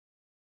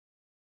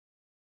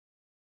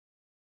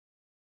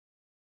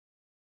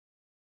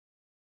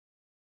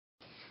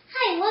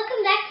Hi,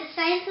 welcome back to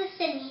Science with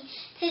Sydney.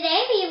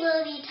 Today we will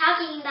be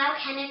talking about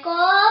chemical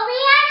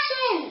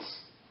reactions.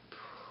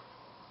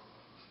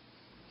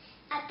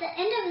 At the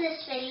end of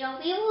this video,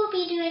 we will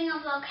be doing a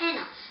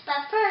volcano.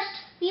 But first,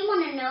 we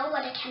want to know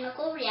what a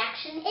chemical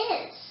reaction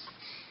is.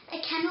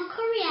 A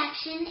chemical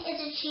reaction is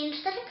a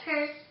change that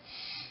occurs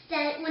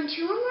when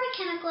two or more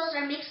chemicals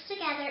are mixed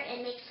together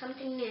and make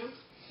something new.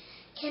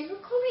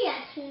 Chemical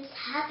reactions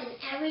happen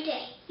every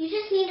day. You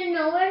just need to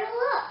know where to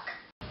look.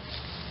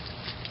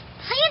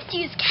 Plants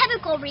use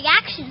chemical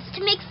reactions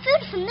to make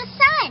food from the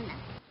sun.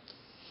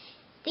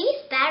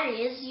 These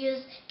batteries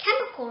use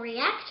chemical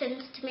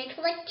reactions to make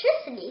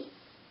electricity.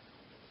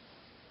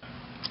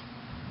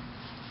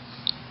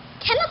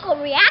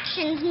 Chemical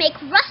reactions make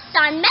rust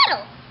on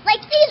metal,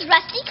 like these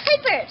rusty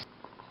clippers.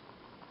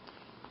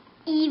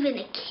 Even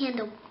a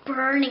candle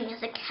burning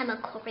is a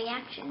chemical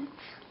reaction,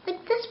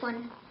 like this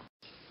one.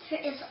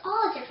 There is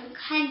all different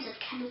kinds of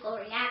chemical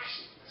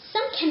reactions.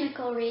 Some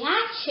chemical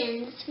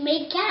reactions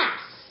make gas.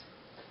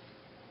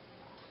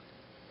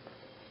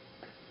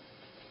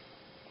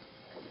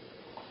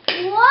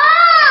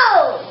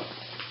 Whoa!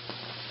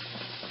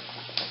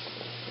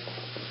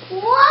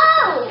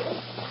 Whoa!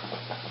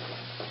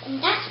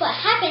 And that's what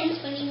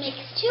happens when you mix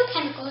two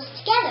chemicals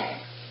together.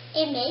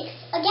 It makes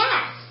a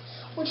gas,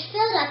 which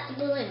fills up the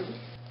balloon.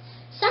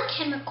 Some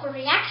chemical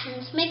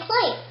reactions make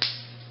light.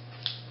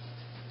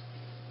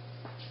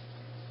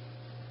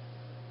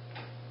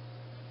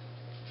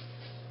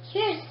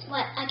 Here's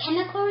what a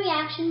chemical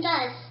reaction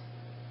does.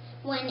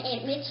 When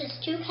it mixes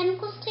two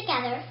chemicals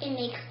together, it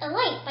makes a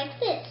light like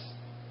this.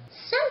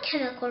 Some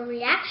chemical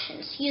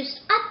reactions use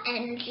up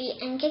energy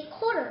and get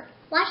colder.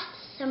 Watch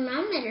the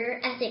thermometer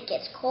as it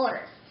gets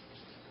colder.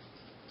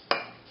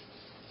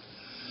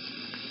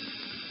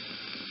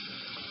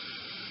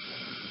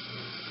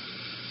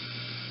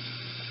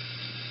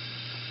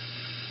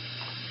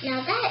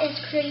 Now that is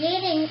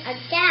creating a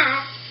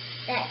gas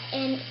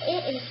and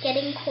it is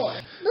getting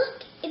cold.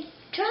 Look, it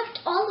dropped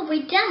all the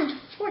way down to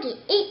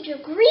 48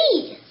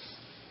 degrees.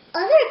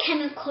 Other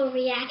chemical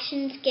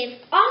reactions give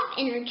off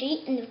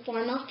energy in the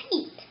form of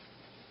heat.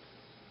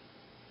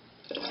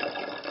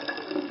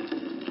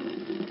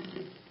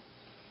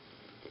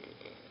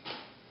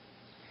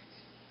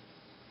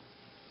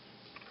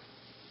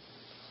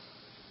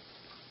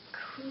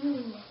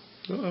 Cool.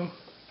 Uh-oh.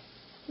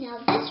 Now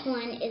this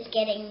one is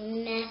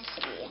getting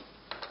messy.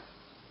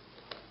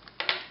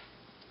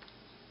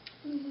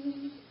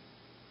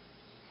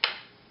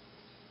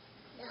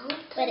 No,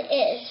 but it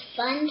is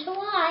fun to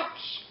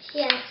watch.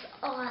 Yes,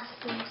 awesome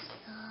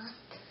stuff.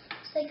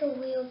 It's like a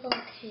real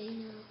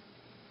volcano.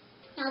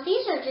 Now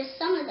these are just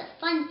some of the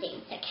fun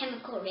things that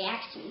chemical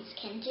reactions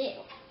can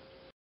do.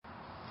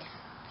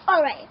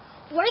 Alright,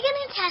 we're going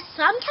to test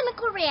some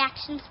chemical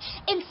reactions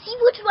and see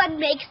which one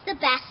makes the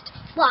best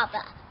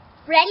lava.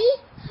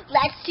 Ready?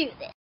 Let's do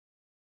this.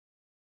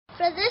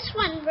 For this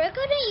one, we're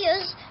going to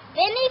use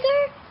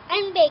vinegar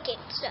and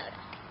baking soda.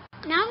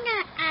 Now I'm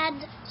going to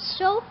add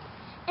soap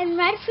and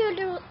red food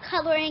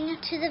coloring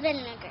to the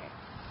vinegar.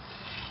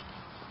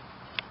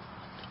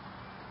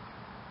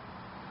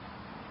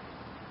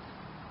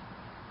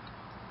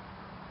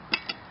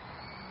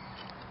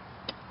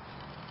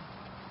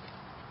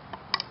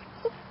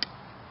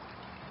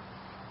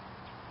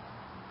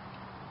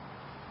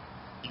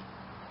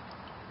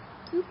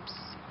 Oops.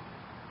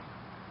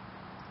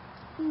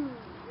 Ooh.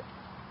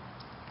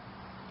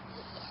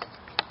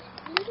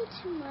 Yeah, a little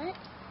too much.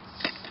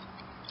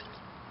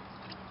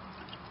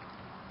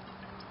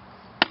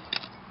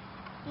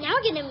 Now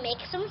we're going to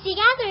mix them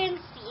together and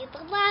see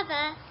the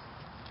lava.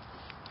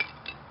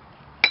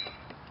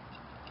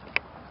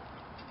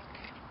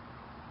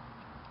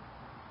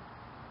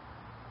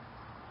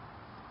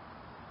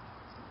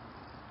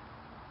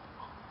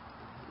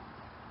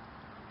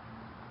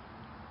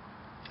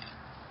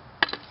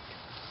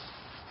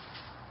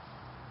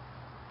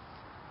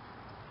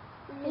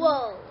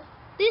 Whoa,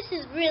 this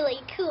is really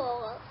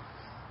cool.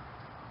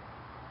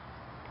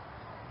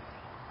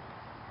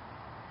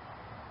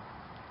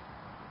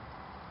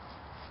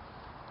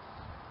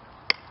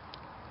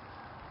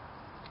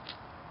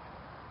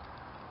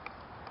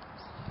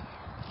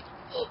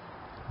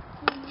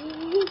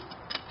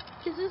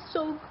 This is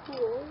so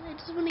cool. I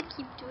just want to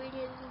keep doing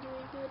it and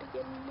doing it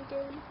again and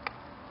again.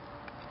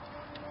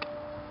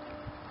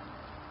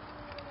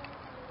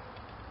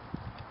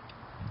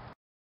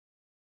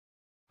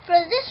 For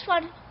this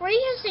one, we're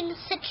using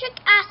citric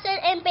acid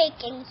and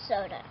baking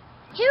soda.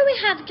 Here we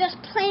have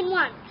just plain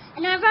one,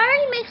 and I've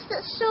already mixed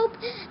the soap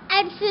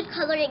and food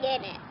coloring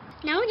in it.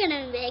 Now we're going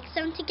to mix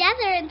them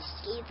together and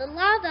see the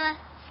lava.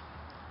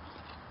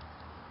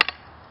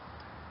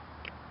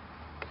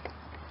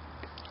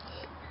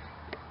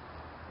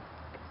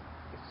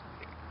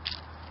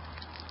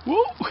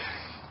 Whoa!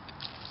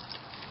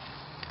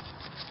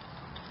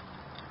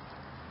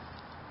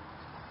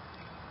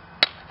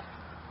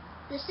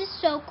 This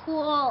is so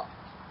cool.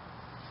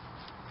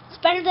 It's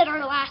better than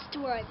our last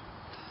one.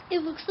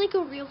 It looks like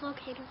a real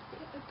volcano.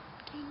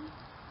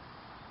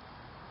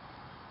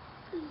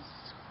 This is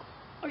so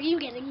cool. Are you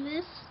getting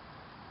this?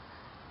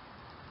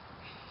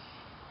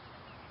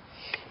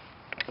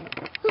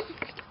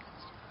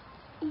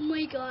 Oh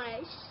my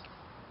gosh.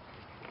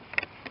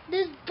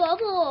 There's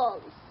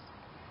bubbles.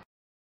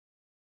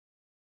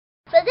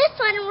 For this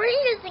one, we're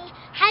using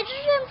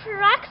hydrogen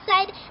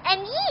peroxide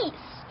and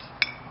yeast.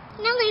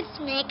 Now let's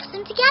mix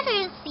them together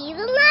and see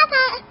the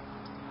lava.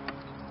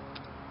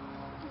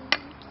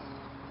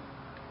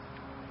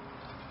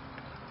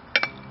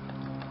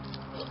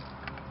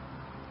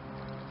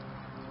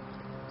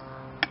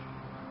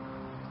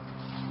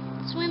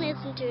 This one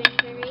isn't doing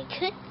very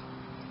good.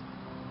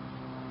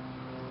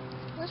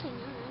 What's going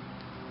on?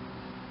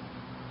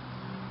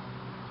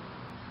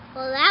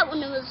 Well, that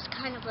one was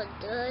kind of a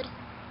dud.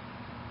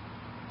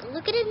 But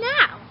look at it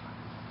now.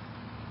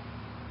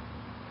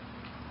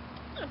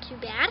 Not too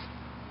bad.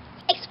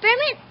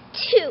 Experiment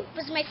 2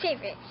 was my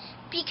favorite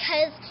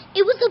because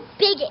it was the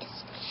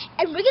biggest.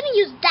 And we're going to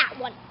use that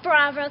one for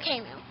our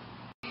volcano.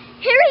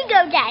 Here we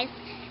go, guys.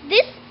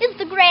 This is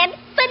the grand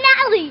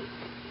finale.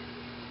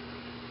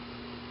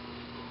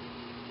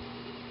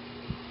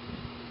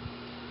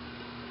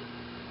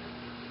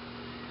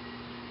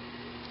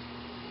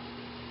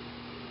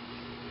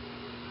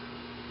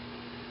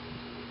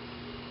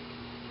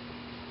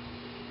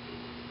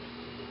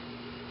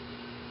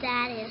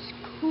 That is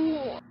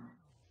cool.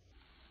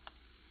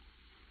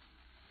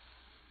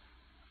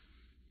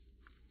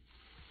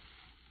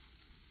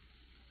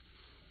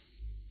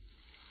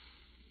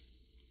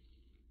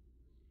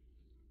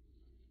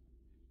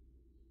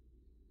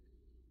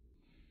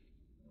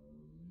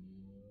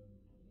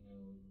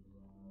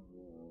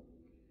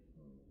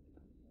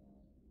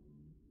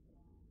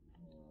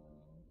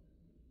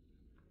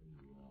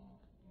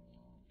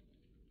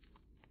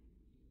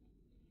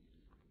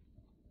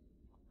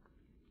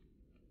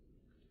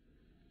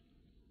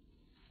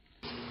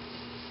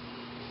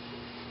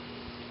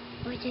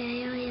 Oh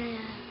yeah.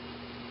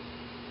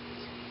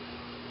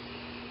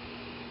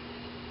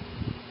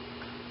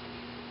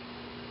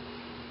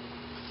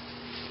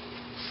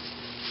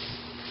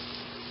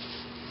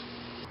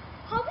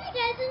 Hope you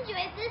guys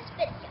enjoyed this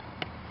video.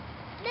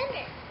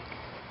 Remember,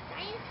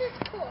 science is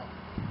cool.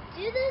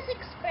 Do this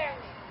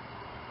experiment.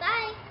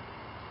 Bye.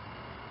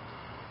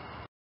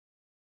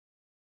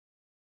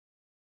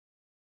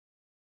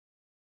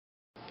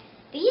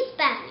 These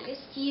batteries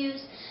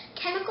use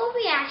chemical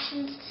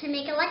reactions to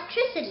make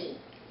electricity.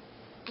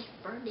 I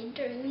farted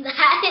during that.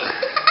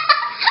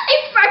 I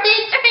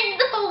farted during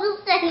the whole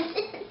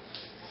sentence.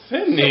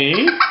 Sydney?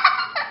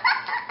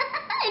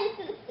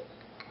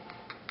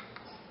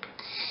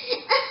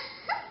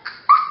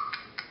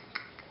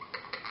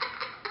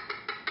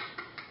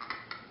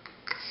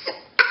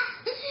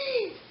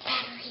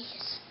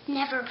 Batteries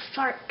never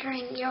fart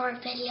during your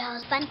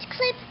videos. Fun to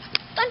clip,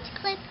 fun to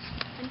clip,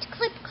 fun to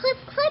clip, clip,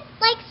 clip,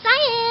 like